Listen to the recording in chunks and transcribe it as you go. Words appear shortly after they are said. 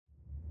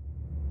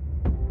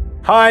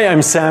Hi,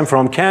 I'm Sam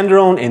from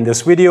Candrone. In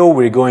this video,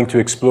 we're going to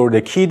explore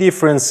the key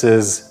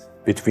differences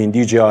between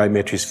DJI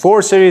Matrice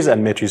 4 series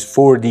and Matrice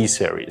 4D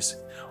series.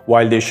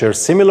 While they share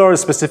similar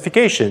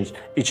specifications,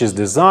 each is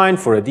designed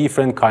for a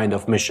different kind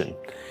of mission.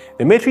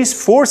 The Matrice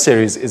 4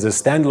 series is a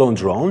standalone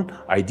drone,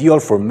 ideal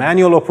for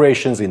manual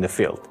operations in the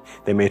field.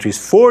 The Matrice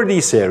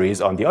 4D series,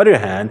 on the other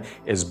hand,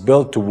 is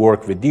built to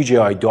work with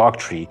DJI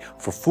Dock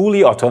for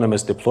fully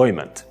autonomous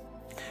deployment.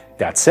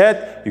 That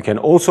said, you can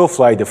also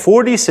fly the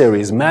 4D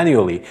series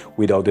manually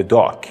without the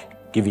dock,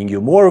 giving you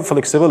more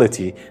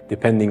flexibility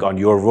depending on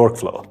your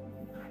workflow.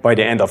 By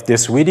the end of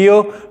this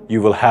video,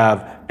 you will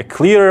have a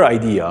clearer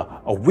idea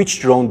of which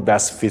drone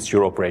best fits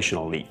your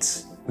operational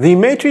needs. The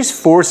Matrice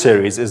 4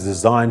 series is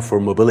designed for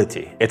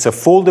mobility. It's a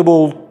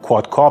foldable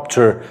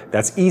quadcopter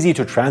that's easy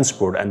to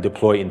transport and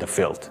deploy in the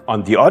field.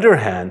 On the other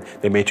hand,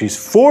 the Matrice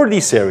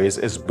 4D series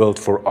is built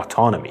for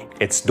autonomy.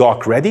 It's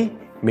dock-ready,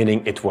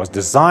 meaning it was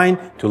designed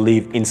to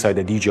live inside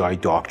the DJI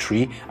Dock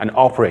tree and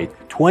operate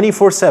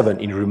 24/7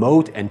 in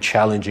remote and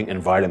challenging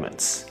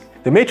environments.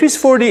 The Matrice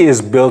 4D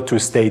is built to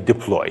stay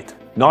deployed,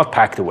 not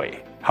packed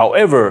away.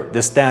 However, the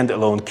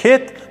standalone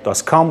kit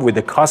does come with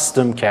a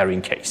custom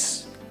carrying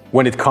case.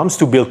 When it comes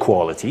to build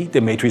quality, the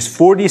Matrice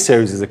 4D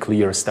series is a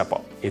clear step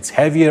up. It's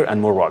heavier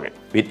and more rugged,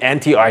 with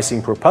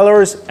anti-icing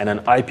propellers and an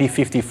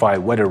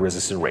IP55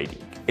 weather-resistant rating.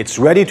 It's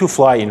ready to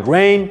fly in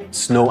rain,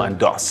 snow, and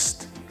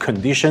dust,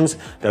 conditions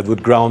that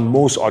would ground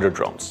most other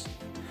drones.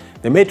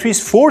 The Matrice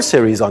 4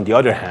 series, on the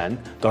other hand,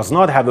 does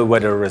not have a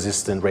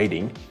weather-resistant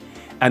rating,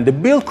 and the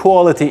build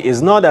quality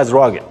is not as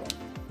rugged.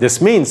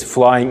 This means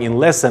flying in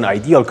less than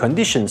ideal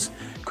conditions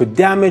could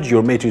damage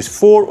your Matrice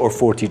 4 or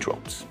 4T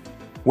drones.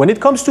 When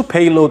it comes to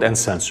payload and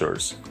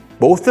sensors,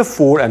 both the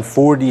 4 and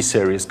 4D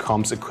series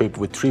comes equipped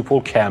with triple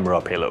camera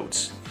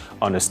payloads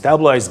on a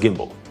stabilized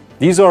gimbal.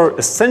 These are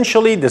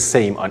essentially the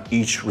same on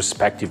each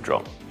respective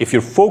drone. If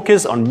you're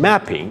focused on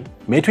mapping,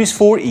 Matrice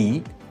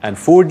 4E and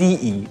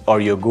 4DE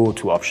are your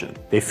go-to option.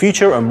 They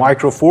feature a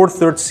micro Four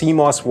Thirds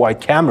CMOS wide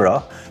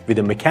camera with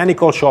a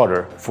mechanical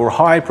shutter for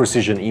high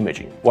precision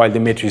imaging, while the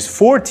Matrice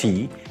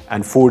 4T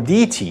and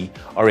 4DT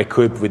are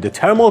equipped with the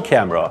thermal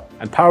camera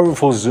and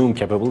powerful zoom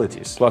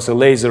capabilities, plus a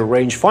laser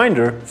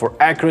rangefinder for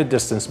accurate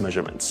distance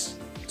measurements.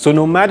 So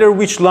no matter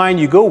which line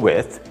you go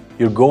with,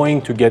 you're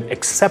going to get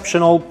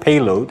exceptional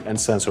payload and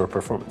sensor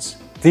performance.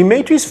 The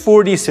Matrice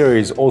 4D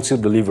series also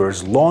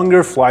delivers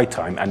longer flight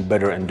time and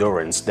better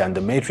endurance than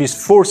the Matrice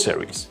 4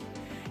 series.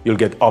 You'll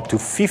get up to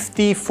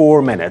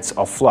 54 minutes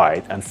of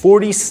flight and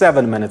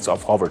 47 minutes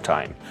of hover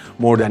time,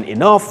 more than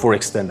enough for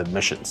extended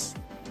missions.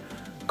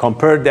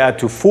 Compare that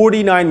to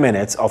 49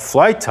 minutes of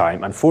flight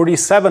time and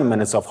 47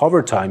 minutes of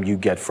hover time you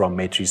get from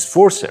Matrice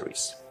 4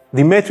 series.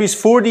 The Matrice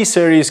 4D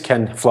series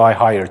can fly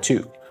higher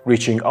too,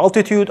 reaching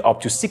altitude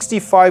up to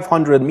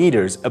 6,500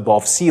 meters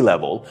above sea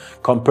level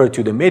compared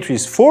to the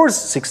Matrice 4's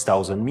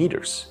 6,000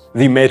 meters.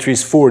 The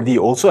Matrice 4D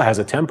also has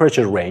a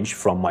temperature range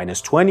from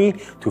 -20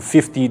 to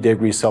 50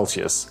 degrees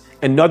Celsius,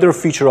 another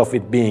feature of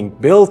it being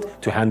built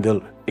to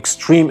handle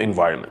extreme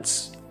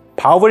environments.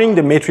 Powering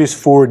the Matrice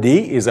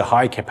 4D is a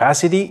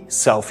high-capacity,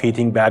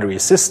 self-heating battery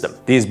system.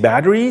 These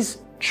batteries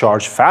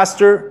charge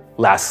faster,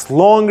 last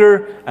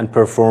longer, and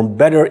perform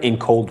better in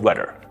cold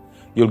weather.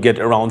 You'll get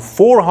around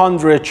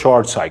 400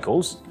 charge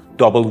cycles,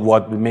 double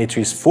what the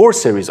Matrice 4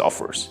 series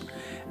offers.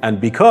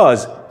 And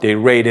because they're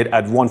rated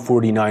at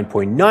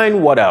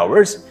 149.9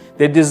 watt-hours,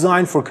 they're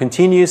designed for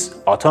continuous,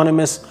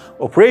 autonomous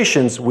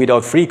operations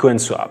without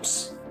frequent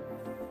swaps.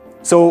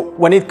 So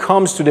when it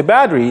comes to the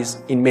batteries,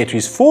 in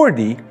Matrice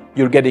 4D,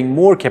 you're getting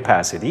more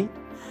capacity,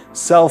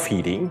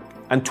 self-heating,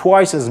 and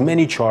twice as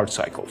many charge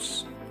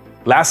cycles.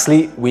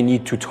 Lastly, we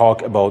need to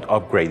talk about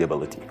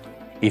upgradability.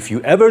 If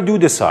you ever do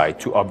decide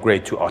to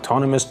upgrade to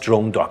autonomous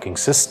drone docking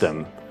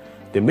system,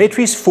 the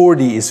Matrice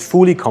 4D is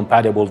fully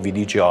compatible with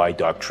DJI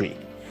Dock,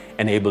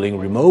 enabling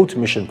remote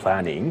mission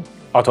planning,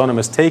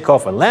 autonomous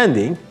takeoff and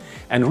landing,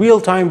 and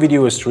real-time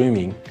video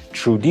streaming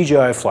through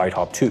DJI Flight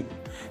Hub 2.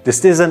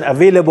 This isn't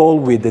available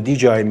with the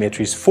DJI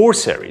Matrice 4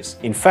 series.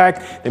 In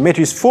fact, the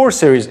Matrice 4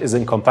 series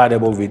isn't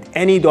compatible with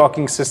any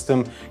docking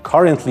system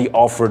currently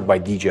offered by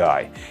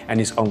DJI, and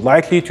is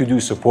unlikely to be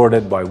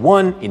supported by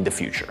one in the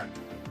future.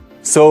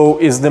 So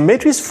is the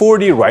Matrice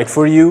 4D right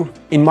for you?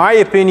 In my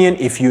opinion,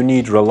 if you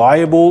need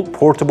reliable,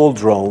 portable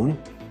drone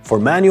for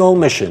manual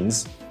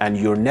missions and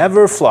you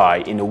never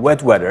fly in the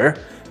wet weather,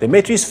 the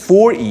Matrice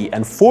 4E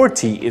and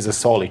 4T is a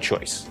solid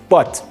choice.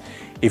 But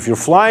if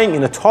you're flying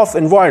in a tough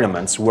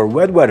environments where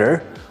wet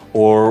weather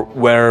or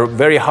where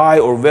very high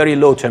or very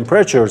low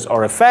temperatures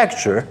are a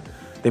factor,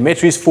 the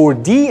Matrice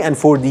 4D and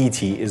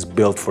 4DT is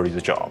built for the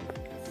job.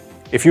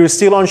 If you're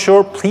still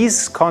unsure,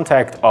 please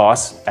contact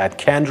us at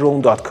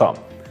candrone.com.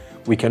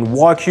 We can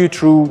walk you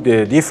through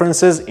the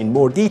differences in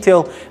more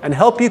detail and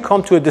help you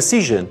come to a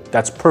decision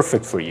that's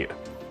perfect for you.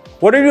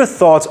 What are your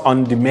thoughts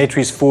on the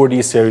Matrice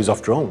 4D series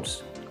of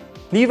drones?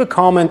 Leave a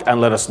comment and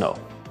let us know.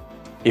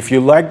 If you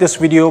like this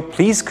video,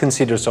 please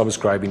consider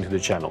subscribing to the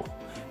channel.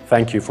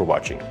 Thank you for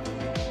watching.